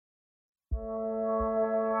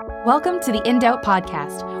Welcome to the In Doubt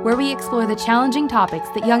podcast, where we explore the challenging topics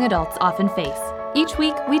that young adults often face. Each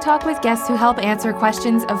week, we talk with guests who help answer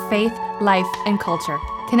questions of faith, life, and culture,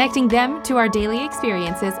 connecting them to our daily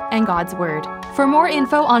experiences and God's Word. For more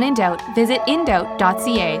info on In Doubt, visit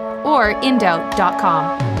indoubt.ca or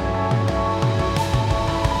indoubt.com.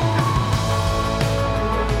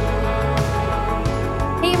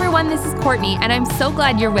 Hey everyone, this is Courtney, and I'm so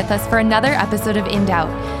glad you're with us for another episode of In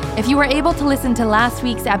Doubt. If you were able to listen to last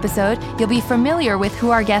week's episode, you'll be familiar with who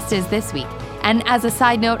our guest is this week. And as a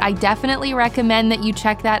side note, I definitely recommend that you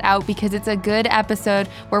check that out because it's a good episode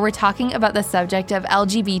where we're talking about the subject of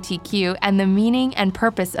LGBTQ and the meaning and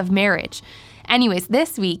purpose of marriage. Anyways,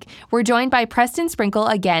 this week, we're joined by Preston Sprinkle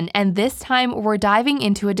again, and this time we're diving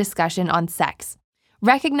into a discussion on sex.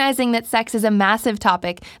 Recognizing that sex is a massive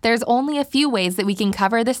topic, there's only a few ways that we can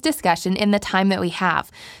cover this discussion in the time that we have.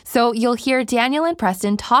 So you'll hear Daniel and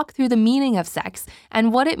Preston talk through the meaning of sex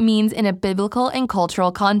and what it means in a biblical and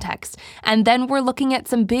cultural context. And then we're looking at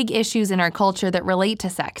some big issues in our culture that relate to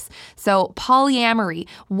sex. So polyamory,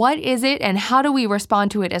 what is it and how do we respond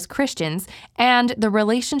to it as Christians? And the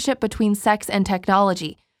relationship between sex and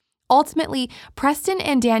technology. Ultimately, Preston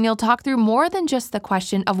and Daniel talk through more than just the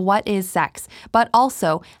question of what is sex, but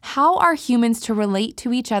also how are humans to relate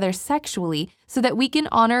to each other sexually so that we can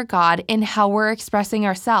honor God in how we're expressing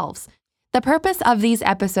ourselves. The purpose of these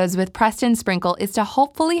episodes with Preston Sprinkle is to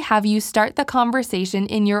hopefully have you start the conversation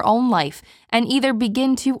in your own life and either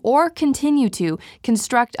begin to or continue to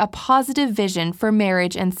construct a positive vision for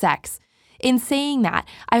marriage and sex. In saying that,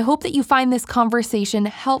 I hope that you find this conversation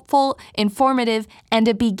helpful, informative, and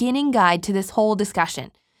a beginning guide to this whole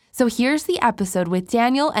discussion. So here's the episode with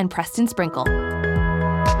Daniel and Preston Sprinkle.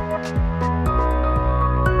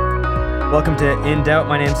 Welcome to In Doubt.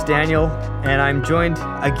 My name's Daniel, and I'm joined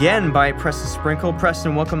again by Preston Sprinkle.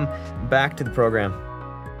 Preston, welcome back to the program.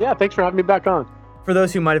 Yeah, thanks for having me back on. For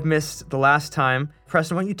those who might have missed the last time,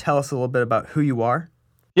 Preston, why don't you tell us a little bit about who you are?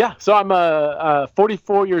 Yeah, so I'm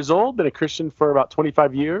 44 years old, been a Christian for about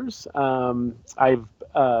 25 years. I've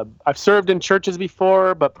served in churches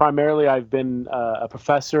before, but primarily I've been a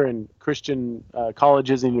professor in Christian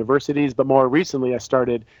colleges and universities. But more recently, I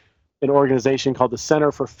started an organization called the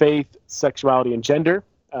Center for Faith, Sexuality, and Gender.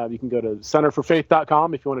 You can go to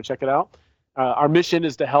centerforfaith.com if you want to check it out. Our mission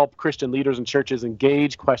is to help Christian leaders and churches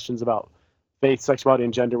engage questions about faith, sexuality,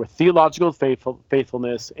 and gender with theological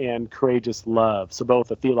faithfulness and courageous love. So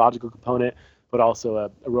both a theological component, but also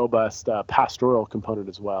a robust pastoral component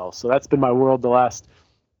as well. So that's been my world the last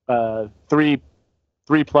 3+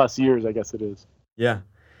 years, I guess it is. Yeah.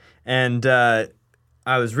 And I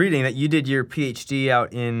was reading that you did your PhD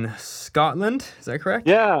out in Scotland. Is that correct?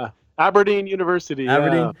 Yeah. Aberdeen University.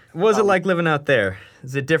 Aberdeen. Yeah. What was it like living out there?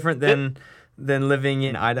 Is it different than living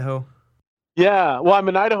in Idaho? Yeah, well, I'm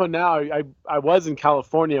in Idaho now. I was in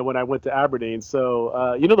California when I went to Aberdeen,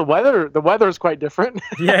 so the weather is quite different.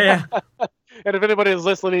 Yeah. And if anybody is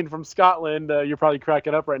listening from Scotland, you're probably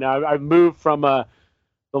cracking up right now. I've moved from the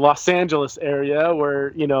Los Angeles area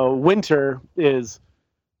where winter is,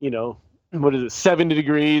 what is it, 70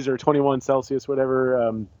 degrees or 21 Celsius, whatever,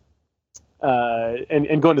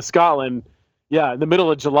 and going to Scotland. Yeah, in the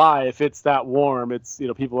middle of July, if it's that warm, it's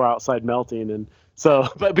people are outside melting. And so,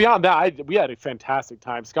 but beyond that, we had a fantastic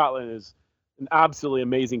time. Scotland is an absolutely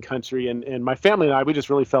amazing country, and my family and I, we just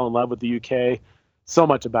really fell in love with the UK. So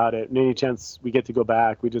much about it. And any chance we get to go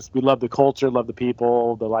back, we love the culture, love the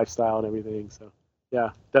people, the lifestyle, and everything. So,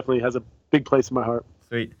 yeah, definitely has a big place in my heart.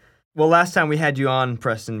 Sweet. Well, last time we had you on,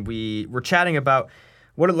 Preston, we were chatting about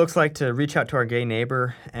what it looks like to reach out to our gay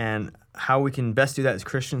neighbor and how we can best do that as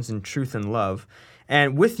Christians in truth and love.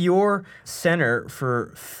 And with your Center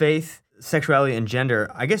for Faith, Sexuality, and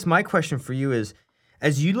Gender, I guess my question for you is,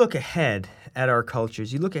 as you look ahead at our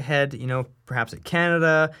cultures, you look ahead, perhaps at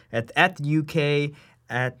Canada, at the UK,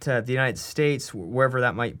 at the United States, wherever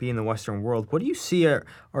that might be in the Western world, what do you see are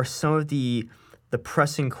some of the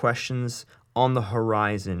pressing questions on the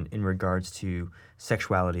horizon in regards to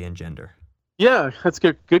sexuality and gender? Yeah, that's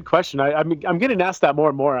a good question. I'm getting asked that more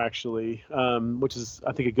and more, actually, which is,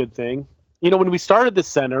 I think, a good thing. When we started this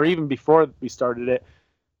center, even before we started it,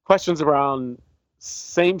 questions around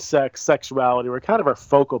same-sex sexuality were kind of our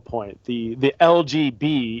focal point, the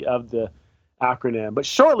LGB of the acronym. But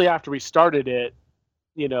shortly after we started it,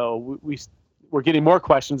 we're getting more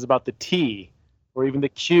questions about the T or even the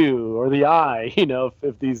Q or the I,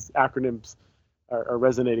 if these acronyms are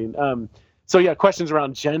resonating. So yeah, questions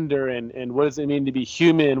around gender and what does it mean to be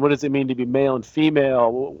human? What does it mean to be male and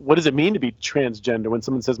female? What does it mean to be transgender? When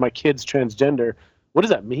someone says my kid's transgender, what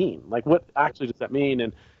does that mean? Like, what actually does that mean?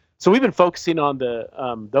 And so we've been focusing on the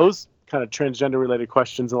those kind of transgender related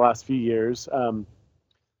questions in the last few years.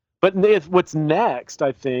 But what's next,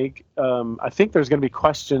 I think there's going to be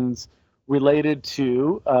questions related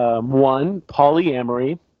to, one,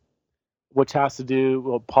 polyamory, which has to do,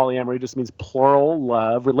 well, polyamory just means plural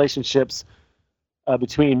love, relationships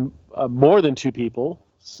between more than two people.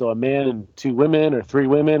 So a man and two women, or three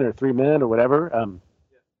women, or three men, or whatever. And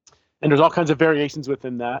there's all kinds of variations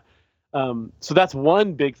within that. So that's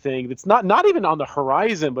one big thing that's not even on the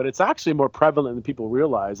horizon, but it's actually more prevalent than people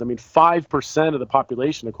realize. I mean, 5% of the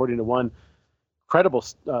population, according to one credible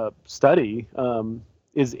study,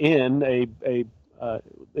 is in a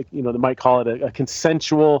they might call it a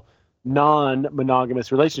consensual,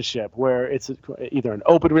 non-monogamous relationship, where it's either an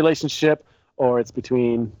open relationship or it's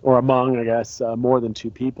between or among, I guess, more than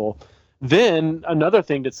two people. Then another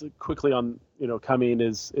thing that's quickly on coming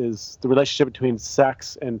is the relationship between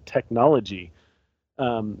sex and technology.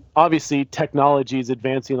 Obviously, technology is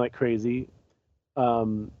advancing like crazy,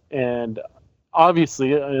 and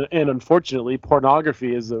obviously and unfortunately,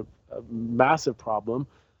 pornography is a massive problem.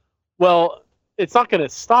 Well, it's not going to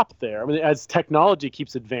stop there. I mean, as technology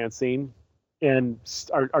keeps advancing and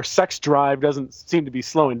our sex drive doesn't seem to be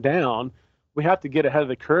slowing down, we have to get ahead of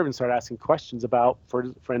the curve and start asking questions about,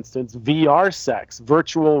 for instance, VR sex,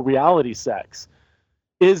 virtual reality sex.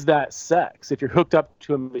 Is that sex? If you're hooked up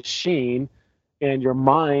to a machine and your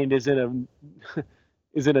mind is in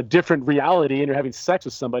a different reality and you're having sex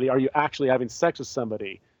with somebody, are you actually having sex with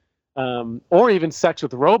somebody? Or even sex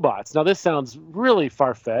with robots. Now, this sounds really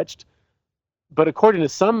far-fetched, but according to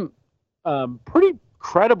some pretty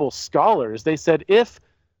credible scholars, they said if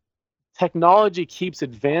technology keeps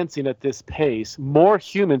advancing at this pace, more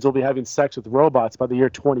humans will be having sex with robots by the year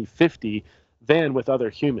 2050 than with other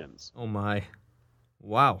humans. Oh my.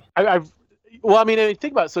 Wow. Well, I mean,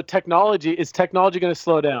 think about it. So is technology going to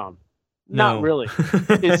slow down? No. Not really.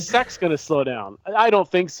 Is sex going to slow down? I don't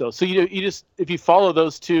think so. So you just, if you follow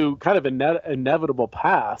those two kind of inevitable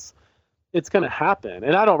paths, it's going to happen.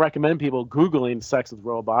 And I don't recommend people Googling sex with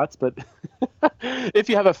robots, but if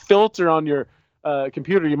you have a filter on your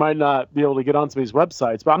computer, you might not be able to get on some of these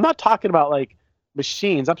websites. But I'm not talking about like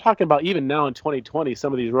machines. I'm talking about even now in 2020,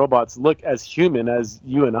 some of these robots look as human as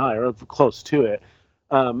you and I, or close to it.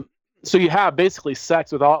 So you have basically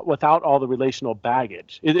sex without all the relational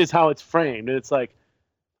baggage. It is how it's framed. And it's like,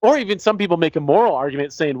 or even some people make a moral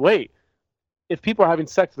argument saying, wait, if people are having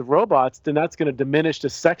sex with robots, then that's going to diminish the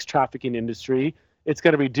sex trafficking industry. It's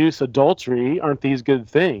going to reduce adultery. Aren't these good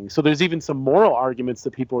things? So there's even some moral arguments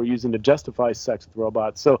that people are using to justify sex with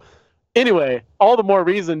robots. So anyway, all the more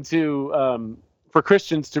reason to for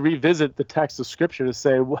Christians to revisit the text of Scripture to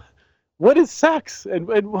say, what is sex? And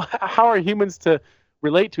how are humans to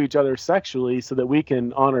relate to each other sexually so that we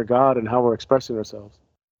can honor God and how we're expressing ourselves?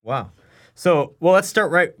 Wow. So, well, let's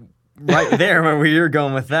start right there where you're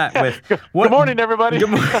going with that. Good morning, everybody.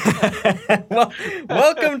 Good well,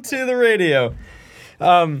 welcome to the radio.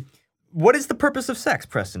 What is the purpose of sex,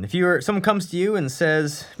 Preston? If someone comes to you and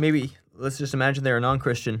says, maybe let's just imagine they're a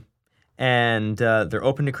non-Christian and they're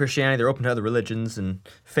open to Christianity, they're open to other religions and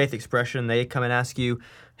faith expression, they come and ask you,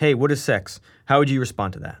 hey, what is sex? How would you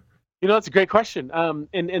respond to that? That's a great question. And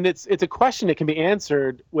it's a question that can be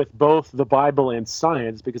answered with both the Bible and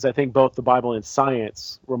science, because I think both the Bible and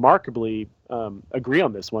science remarkably agree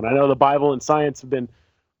on this one. I know the Bible and science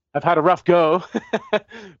have had a rough go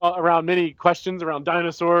around many questions around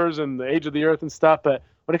dinosaurs and the age of the earth and stuff. But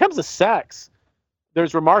when it comes to sex,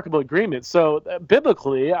 there's remarkable agreement. So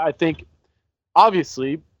biblically, I think,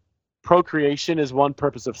 obviously, procreation is one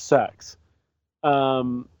purpose of sex.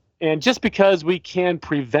 And just because we can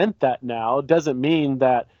prevent that now doesn't mean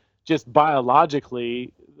that just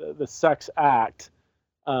biologically the sex act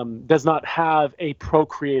does not have a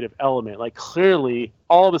procreative element. Like clearly,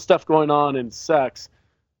 all the stuff going on in sex,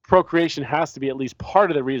 procreation has to be at least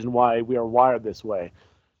part of the reason why we are wired this way.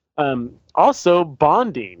 Also,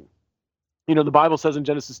 bonding. The Bible says in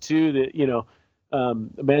Genesis 2 that, a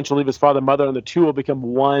man shall leave his father and mother, and the two will become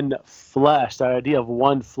one flesh. That idea of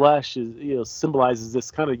one flesh is, symbolizes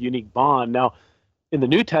this kind of unique bond. Now, in the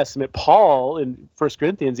New Testament, Paul in 1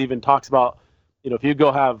 Corinthians even talks about, if you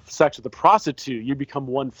go have sex with a prostitute, you become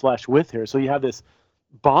one flesh with her. So you have this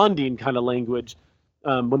bonding kind of language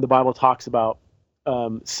when the Bible talks about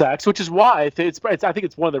sex, which is why I think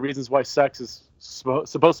it's one of the reasons why sex is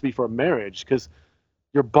supposed to be for a marriage, because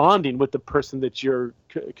you're bonding with the person that you're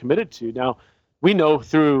committed to. Now, we know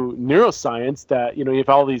through neuroscience that, you have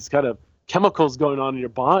all these kind of chemicals going on in your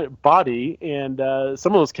body, and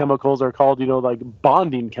some of those chemicals are called, like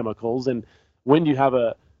bonding chemicals. And when you have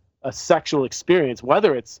a sexual experience,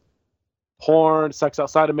 whether it's porn, sex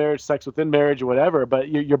outside of marriage, sex within marriage, or whatever, but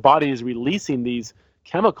your body is releasing these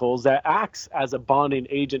chemicals that acts as a bonding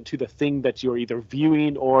agent to the thing that you're either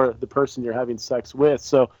viewing or the person you're having sex with.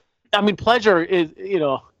 So, I mean, pleasure is,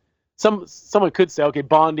 someone could say, okay,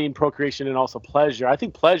 bonding, procreation, and also pleasure. I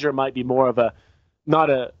think pleasure might be more of not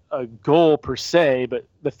a goal per se, but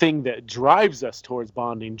the thing that drives us towards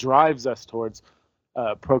bonding, drives us towards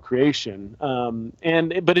procreation.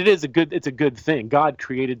 But it's a good thing. God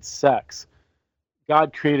created sex.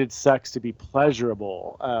 God created sex to be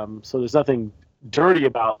pleasurable. So there's nothing dirty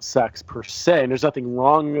about sex per se, and there's nothing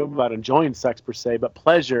wrong about enjoying sex per se, but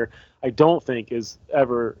pleasure, I don't think, is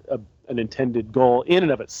ever an intended goal in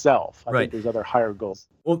and of itself. I think there's other higher goals.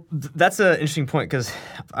 Well, that's an interesting point, because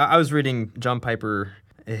I was reading John Piper,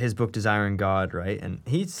 his book Desiring God, right? And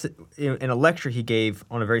he's in a lecture he gave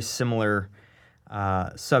on a very similar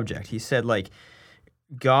subject. He said, like,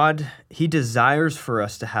 God, he desires for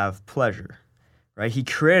us to have pleasure, right? He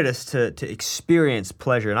created us to experience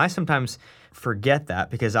pleasure. And I sometimes forget that,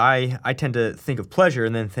 because I tend to think of pleasure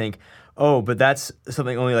and then think, oh, but that's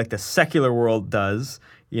something only like the secular world does.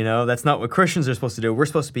 That's not what Christians are supposed to do. We're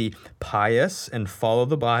supposed to be pious and follow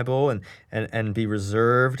the Bible and be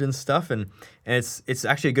reserved and stuff. And it's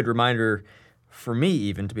actually a good reminder for me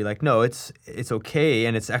even to be like, no, it's okay,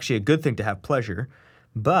 and it's actually a good thing to have pleasure,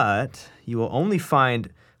 but you will only find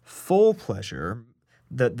full pleasure,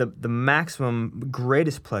 the maximum,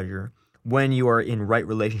 greatest pleasure, when you are in right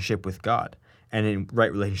relationship with God and in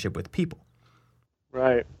right relationship with people.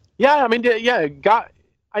 Right. Yeah, I mean, yeah, God,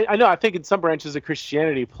 I know, I think in some branches of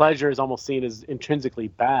Christianity, pleasure is almost seen as intrinsically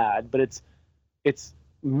bad, but it's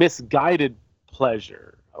misguided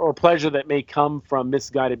pleasure, or pleasure that may come from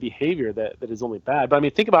misguided behavior that is only bad. But I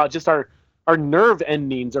mean, think about just our nerve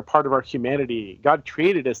endings are part of our humanity. God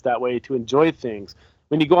created us that way to enjoy things.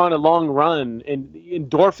 When you go on a long run and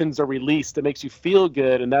endorphins are released, it makes you feel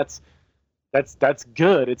good, and that's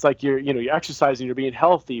good. It's like you're exercising, you're being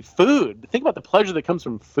healthy. Food. Think about the pleasure that comes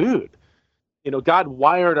from food. God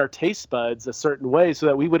wired our taste buds a certain way so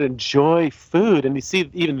that we would enjoy food. And you see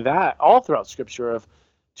even that all throughout Scripture, of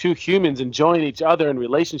two humans enjoying each other in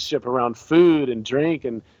relationship around food and drink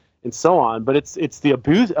and so on. But it's the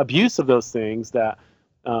abuse of those things that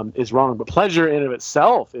is wrong. But pleasure in and of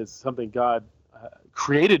itself is something God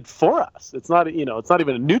created for us. It's not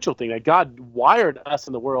even a neutral thing. That God wired us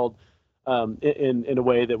in the world in a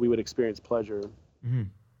way that we would experience pleasure. Mm-hmm.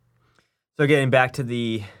 So getting back to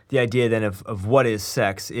the idea then of what is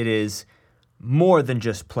sex, it is more than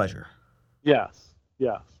just pleasure. Yes.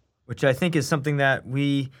 Which I think is something that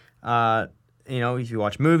we, if you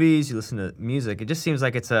watch movies, you listen to music, it just seems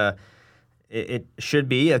like it should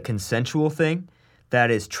be a consensual thing that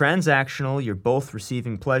is transactional. You're both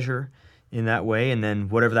receiving pleasure in that way, and then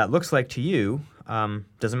whatever that looks like to you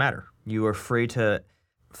doesn't matter. You are free to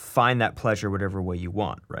find that pleasure whatever way you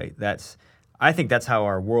want, right? I think that's how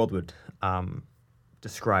our world would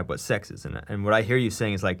describe what sex is. And what I hear you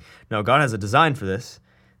saying is like, no, God has a design for this,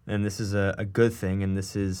 and this is a good thing, and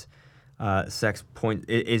this is sex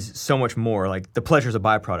is so much more. Like, the pleasure is a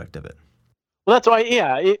byproduct of it. Well, that's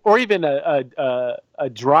why, or even a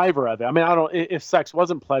driver of it. I mean, if sex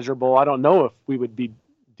wasn't pleasurable, I don't know if we would be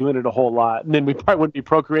doing it a whole lot, and then we probably wouldn't be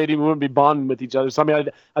procreating, we wouldn't be bonding with each other. So I mean,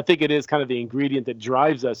 I think it is kind of the ingredient that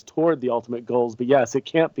drives us toward the ultimate goals. But yes, it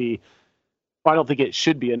can't be. I don't think it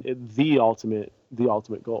should be the ultimate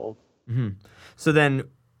goal. Mm-hmm. So then,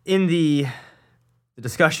 in the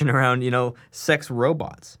discussion around sex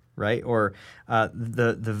robots, right, or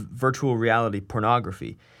the virtual reality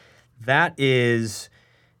pornography, that is,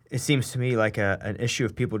 it seems to me like an issue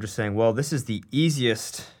of people just saying, well, this is the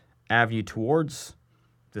easiest avenue towards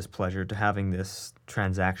this pleasure, to having this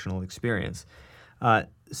transactional experience. So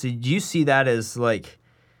do you see that as like,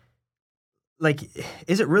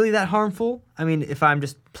 is it really that harmful? I mean, if I'm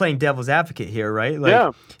just playing devil's advocate here, right?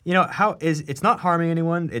 Like, yeah. It's not harming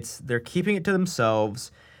anyone. They're keeping it to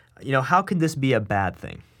themselves. How could this be a bad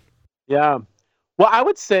thing? Yeah. Well, I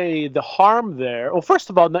would say the harm there. Well, first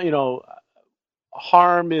of all,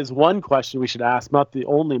 harm is one question we should ask, not the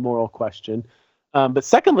only moral question. But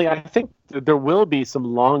secondly, I think there will be some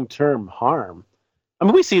long-term harm. I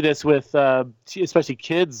mean, we see this with especially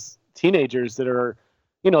kids, teenagers that are,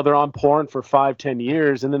 they're on porn for 5-10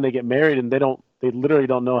 years, and then they get married, and they literally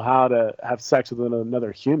don't know how to have sex with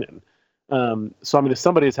another human. So I mean, if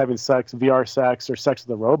somebody is having sex, VR sex, or sex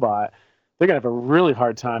with a robot, they're going to have a really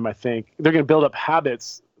hard time, I think. They're going to build up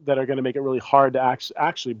habits that are going to make it really hard to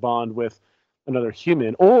actually bond with another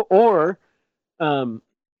human. Or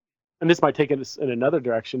and this might take us in another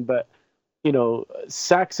direction, but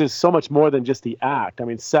sex is so much more than just the act. I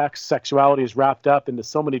mean, sexuality is wrapped up into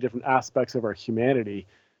so many different aspects of our humanity.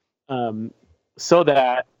 So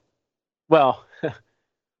that, well,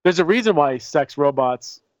 there's a reason why sex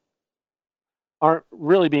robots aren't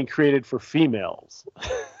really being created for females,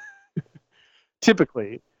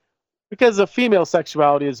 typically, because the female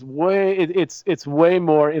sexuality is it's way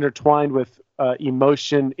more intertwined with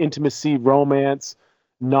emotion, intimacy, romance,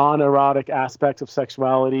 non-erotic aspects of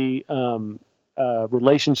sexuality,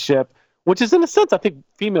 relationship, which is, in a sense, I think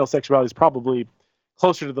female sexuality is probably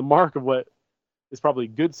closer to the mark of what is probably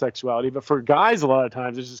good sexuality. But for guys, a lot of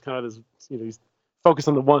times it's just kind of this, he's focused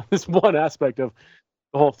on this one aspect of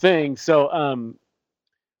the whole thing. So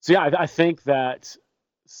yeah, I think that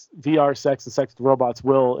VR sex and sex with robots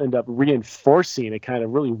will end up reinforcing a kind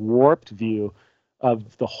of really warped view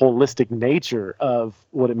of the holistic nature of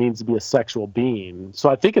what it means to be a sexual being. So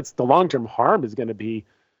I think the long-term harm is going to be,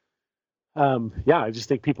 I just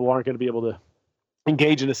think people aren't going to be able to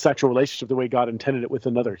engage in a sexual relationship the way God intended it with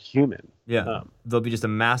another human. Yeah, there'll be just a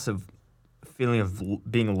massive feeling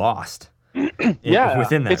of being lost. Within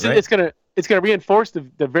that, right? It's gonna reinforce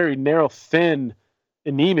the very narrow, thin,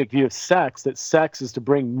 anemic view of sex, that sex is to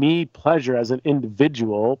bring me pleasure as an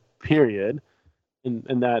individual, period,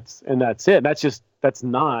 and that's it. That's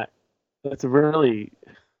a really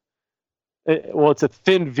it's a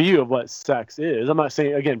thin view of what sex is. I'm not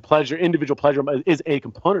saying, again, individual pleasure is a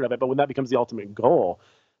component of it, but when that becomes the ultimate goal,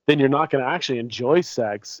 then you're not going to actually enjoy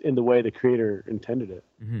sex in the way the Creator intended it.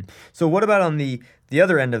 Mm-hmm. So what about on the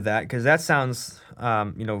other end of that? Because that sounds,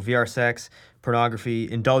 VR sex,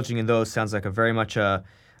 pornography, indulging in those sounds like a very much a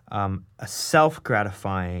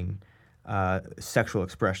self-gratifying sexual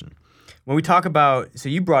expression. When we talk about, so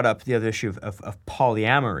you brought up the other issue of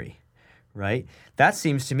polyamory, right? That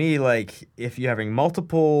seems to me like if you're having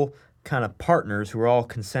multiple kind of partners who are all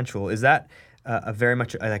consensual, is that a very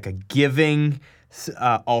much like a giving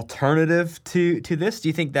alternative to this? Do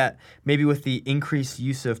you think that maybe with the increased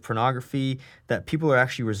use of pornography that people are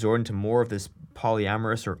actually resorting to more of this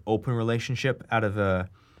polyamorous or open relationship out of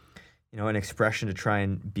an expression to try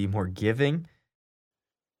and be more giving?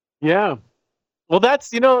 Yeah. Well,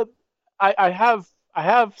 that's, I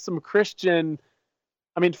have some Christian,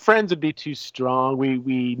 friends would be too strong.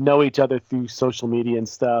 We know each other through social media and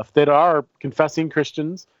stuff that are confessing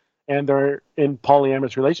Christians, and they're in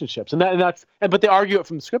polyamorous relationships, but they argue it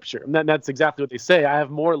from Scripture, and that's exactly what they say. I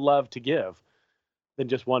have more love to give than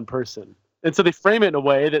just one person, and so they frame it in a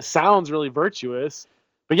way that sounds really virtuous.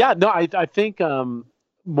 But yeah, no, I think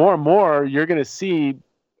more and more you're going to see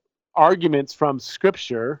arguments from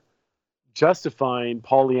Scripture justifying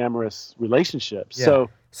polyamorous relationships. Yeah.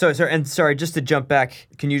 Sorry, just to jump back,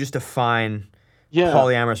 can you just define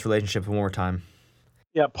polyamorous relationship one more time?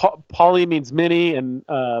 Yeah, poly means many, and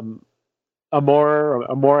amore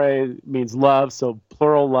means love, so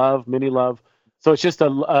plural love, many love. So it's just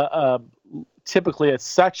typically a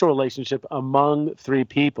sexual relationship among three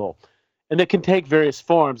people. And it can take various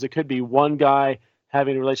forms. It could be one guy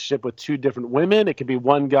having a relationship with two different women. It could be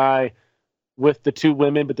one guy with the two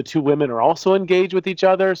women, but the two women are also engaged with each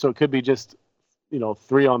other. So it could be just,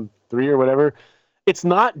 3-on-3 or whatever. It's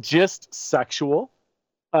not just sexual.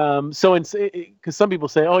 Because some people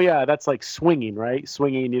say, oh yeah, that's like swinging, right?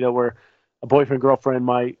 Swinging, where a boyfriend, girlfriend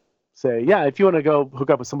might say, yeah, if you want to go hook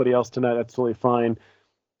up with somebody else tonight, that's totally fine.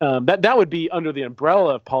 That would be under the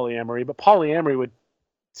umbrella of polyamory, but polyamory would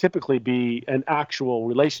typically be an actual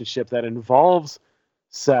relationship that involves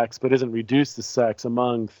sex, but isn't reduced to sex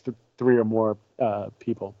among three or more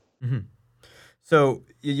people. Mm-hmm. So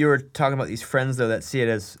you were talking about these friends, though, that see it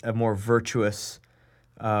as a more virtuous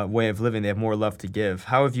way of living. They have more love to give.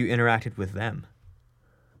 How have you interacted with them?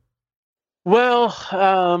 Well,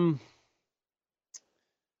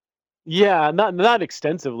 not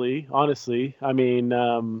extensively, honestly.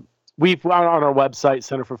 We've on our website,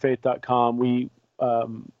 centerforfaith.com, we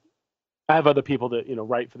I have other people that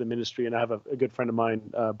write for the ministry, and I have a good friend of mine,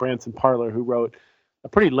 Branson Parler, who wrote a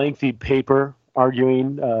pretty lengthy paper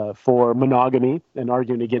arguing for monogamy and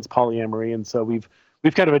arguing against polyamory. And so we've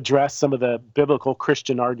kind of addressed some of the biblical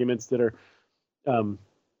Christian arguments that are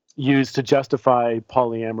used to justify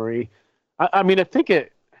polyamory. I think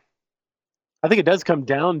it does come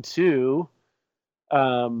down to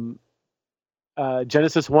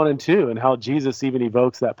Genesis 1 and 2, and how Jesus even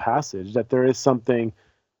evokes that passage, that there is something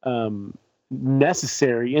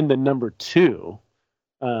necessary in the number two,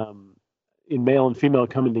 in male and female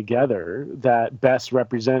coming together, that best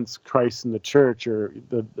represents Christ and the church, or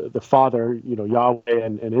the Father, Yahweh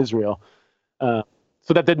and Israel. So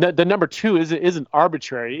that the number two isn't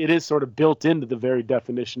arbitrary. It is sort of built into the very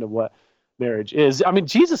definition of what marriage is. I mean,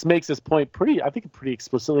 Jesus makes this point pretty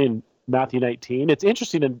explicitly in Matthew 19. It's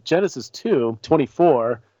interesting in Genesis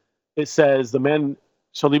 2:24, it says, the man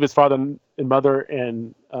shall leave his father and mother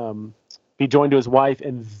and be joined to his wife,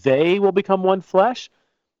 and they will become one flesh.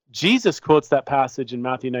 Jesus quotes that passage in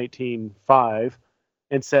Matthew 19:5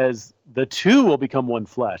 and says, the two will become one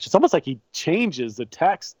flesh. It's almost like he changes the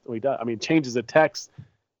text. Changes the text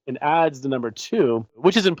and adds the number 2,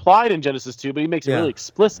 which is implied in Genesis 2, but he makes it really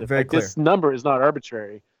explicit. Very clear. This number is not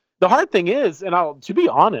arbitrary. The hard thing is, to be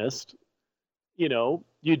honest,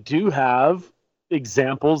 you do have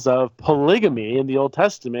examples of polygamy in the Old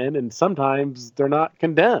Testament, and sometimes they're not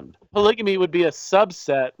condemned. Polygamy would be a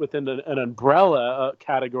subset within an umbrella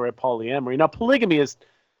category of polyamory. Now, polygamy is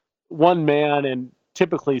one man and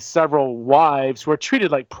typically several wives who are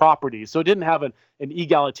treated like property, so it didn't have an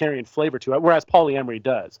egalitarian flavor to it, whereas polyamory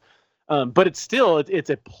does. But it's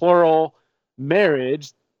a plural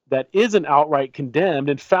marriage that isn't outright condemned.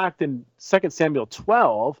 In fact, in 2 Samuel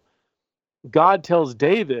 12, God tells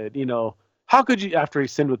David, how could you, after he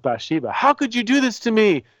sinned with Bathsheba, how could you do this to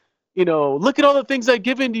me? Look at all the things I've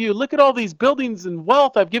given to you. Look at all these buildings and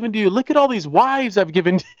wealth I've given to you. Look at all these wives I've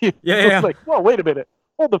given to you. It's like, whoa, wait a minute.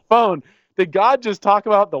 Hold the phone. Did God just talk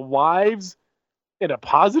about the wives in a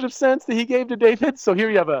positive sense that he gave to David? So here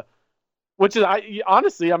you have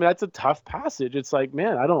that's a tough passage. It's like,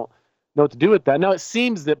 man, I don't know what to do with that. Now, it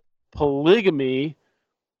seems that polygamy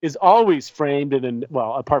is always framed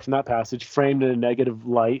apart from that passage, framed in a negative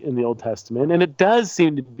light in the Old Testament. And it does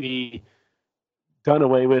seem to be done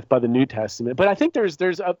away with by the New Testament. But I think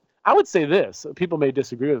I would say this, people may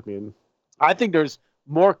disagree with me. I think there's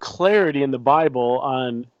more clarity in the Bible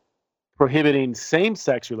on prohibiting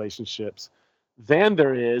same-sex relationships than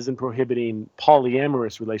there is in prohibiting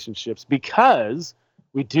polyamorous relationships, because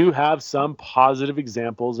we do have some positive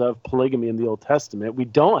examples of polygamy in the Old Testament. We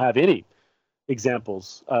don't have any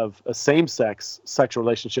examples of a same-sex sexual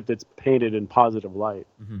relationship that's painted in positive light.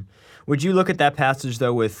 Mm-hmm. Would you look at that passage,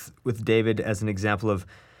 though, with David as an example of,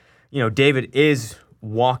 David is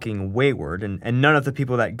walking wayward, and none of the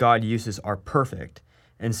people that God uses are perfect.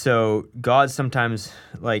 And so God sometimes,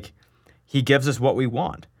 he gives us what we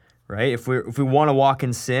want, right? If we want to walk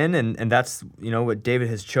in sin, and that's, what David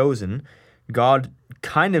has chosen, God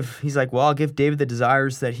he's like, well, I'll give David the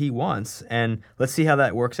desires that he wants, and let's see how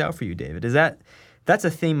that works out for you, David. That's a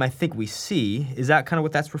theme I think we see. Is that kind of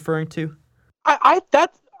what that's referring to?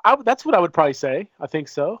 That's what I would probably say. I think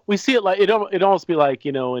so. We see it like it'd almost be like,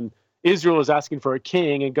 when Israel is asking for a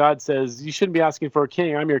king, and God says, you shouldn't be asking for a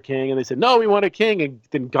king, I'm your king. And they said, no, we want a king. And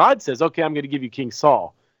then God says, okay, I'm going to give you King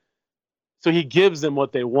Saul. So he gives them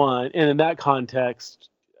what they want. And in that context,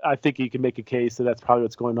 I think you can make a case that that's probably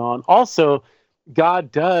what's going on. Also,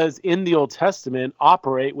 God does, in the Old Testament,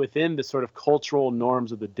 operate within the sort of cultural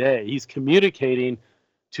norms of the day. He's communicating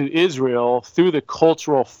to Israel through the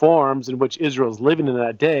cultural forms in which Israel's living in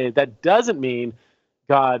that day. That doesn't mean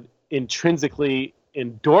God intrinsically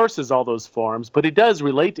endorses all those forms, but he does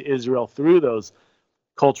relate to Israel through those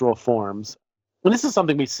cultural forms. And this is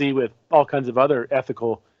something we see with all kinds of other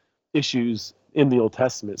ethical issues in the Old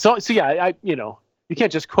Testament. So yeah, you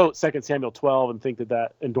can't just quote 2 Samuel 12 and think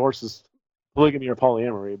that endorses polygamy or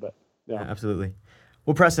polyamory, but yeah. Absolutely.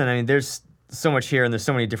 Well, Preston, there's so much here and there's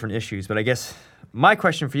so many different issues, but I guess my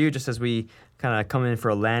question for you, just as we kind of come in for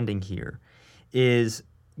a landing here, is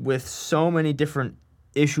with so many different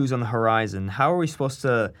issues on the horizon, how are we supposed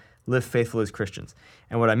to live faithful as Christians?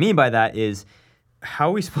 And what I mean by that is, how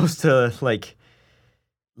are we supposed to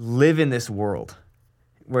live in this world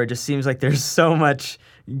where it just seems like there's so much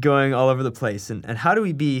going all over the place? And how do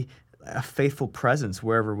we be a faithful presence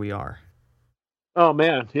wherever we are? Oh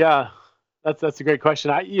man, yeah, that's a great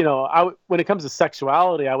question. When it comes to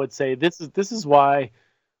sexuality, I would say this is why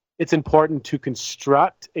it's important to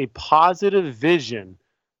construct a positive vision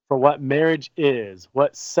for what marriage is,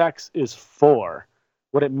 what sex is for,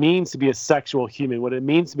 what it means to be a sexual human, what it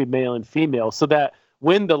means to be male and female, so that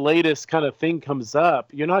when the latest kind of thing comes up,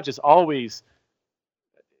 you're not just always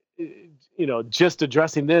just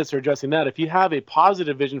addressing this or addressing that. If you have a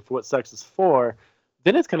positive vision for what sex is for,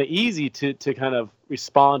 then it's kind of easy to kind of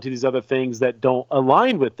respond to these other things that don't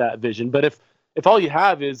align with that vision. But if all you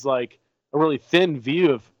have is like a really thin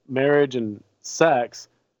view of marriage and sex,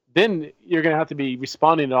 then you're going to have to be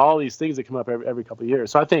responding to all these things that come up every couple of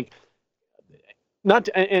years. So I think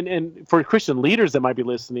and for Christian leaders that might be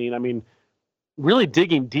listening, really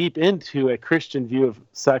digging deep into a Christian view of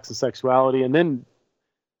sex and sexuality, and then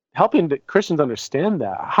helping the Christians understand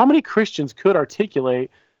that. How many Christians could articulate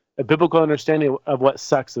a biblical understanding of what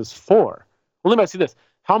sex is for? Well, let me ask you this.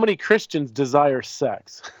 How many Christians desire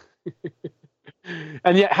sex?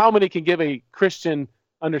 And yet, how many can give a Christian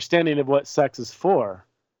understanding of what sex is for?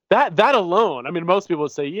 That alone, I mean, most people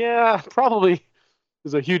would say, yeah, probably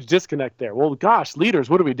there's a huge disconnect there. Well, gosh, leaders,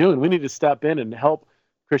 what are we doing? We need to step in and help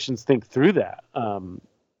Christians think through that.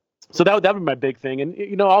 So that would be my big thing.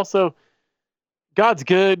 And, also, God's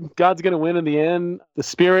good. God's going to win in the end. The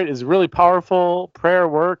Spirit is really powerful. Prayer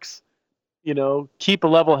works. Keep a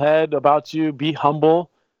level head about you. Be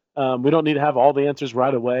humble. We don't need to have all the answers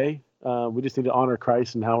right away. We just need to honor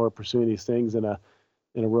Christ and how we're pursuing these things in a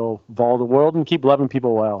real volatile world and keep loving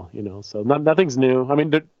people well. So nothing's new. I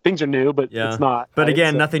mean, things are new, but it's not. But right?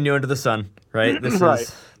 again, nothing new under the sun, right?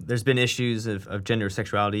 Right. There's been issues of gender,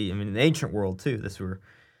 sexuality. I mean, in the ancient world too.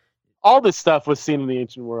 All this stuff was seen in the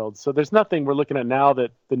ancient world. So there's nothing we're looking at now that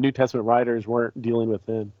the New Testament writers weren't dealing with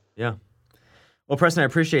then. Yeah. Well, Preston, I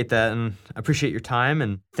appreciate that, and I appreciate your time,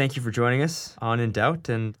 and thank you for joining us on In Doubt,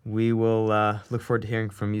 and we will look forward to hearing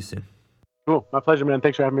from you soon. Cool. My pleasure, man.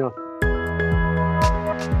 Thanks for having me on.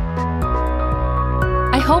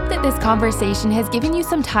 I hope that this conversation has given you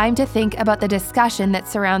some time to think about the discussion that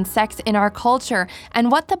surrounds sex in our culture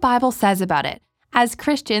and what the Bible says about it. As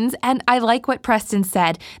Christians, and I like what Preston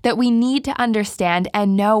said, that we need to understand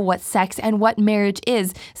and know what sex and what marriage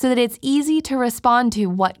is so that it's easy to respond to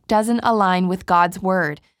what doesn't align with God's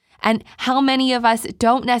word. And how many of us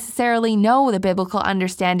don't necessarily know the biblical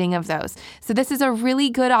understanding of those? So this is a really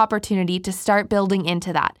good opportunity to start building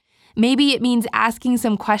into that. Maybe it means asking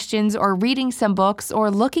some questions or reading some books or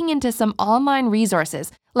looking into some online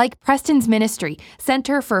resources like Preston's ministry,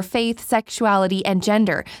 Center for Faith, Sexuality, and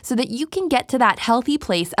Gender, so that you can get to that healthy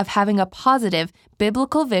place of having a positive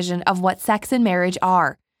biblical vision of what sex and marriage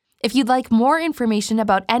are. If you'd like more information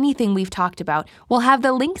about anything we've talked about, we'll have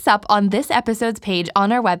the links up on this episode's page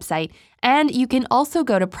on our website. And you can also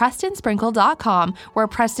go to PrestonSprinkle.com, where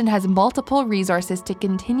Preston has multiple resources to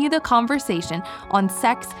continue the conversation on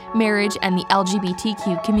sex, marriage, and the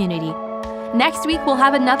LGBTQ community. Next week, we'll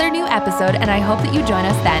have another new episode, and I hope that you join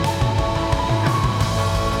us then.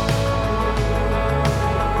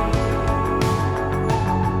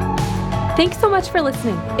 Thanks so much for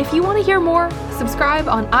listening. If you want to hear more, subscribe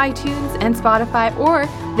on iTunes and Spotify, or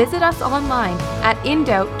visit us online at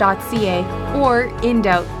indoubt.ca or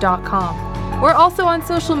indoubt.com. We're also on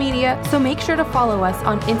social media, so make sure to follow us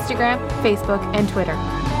on Instagram, Facebook, and Twitter.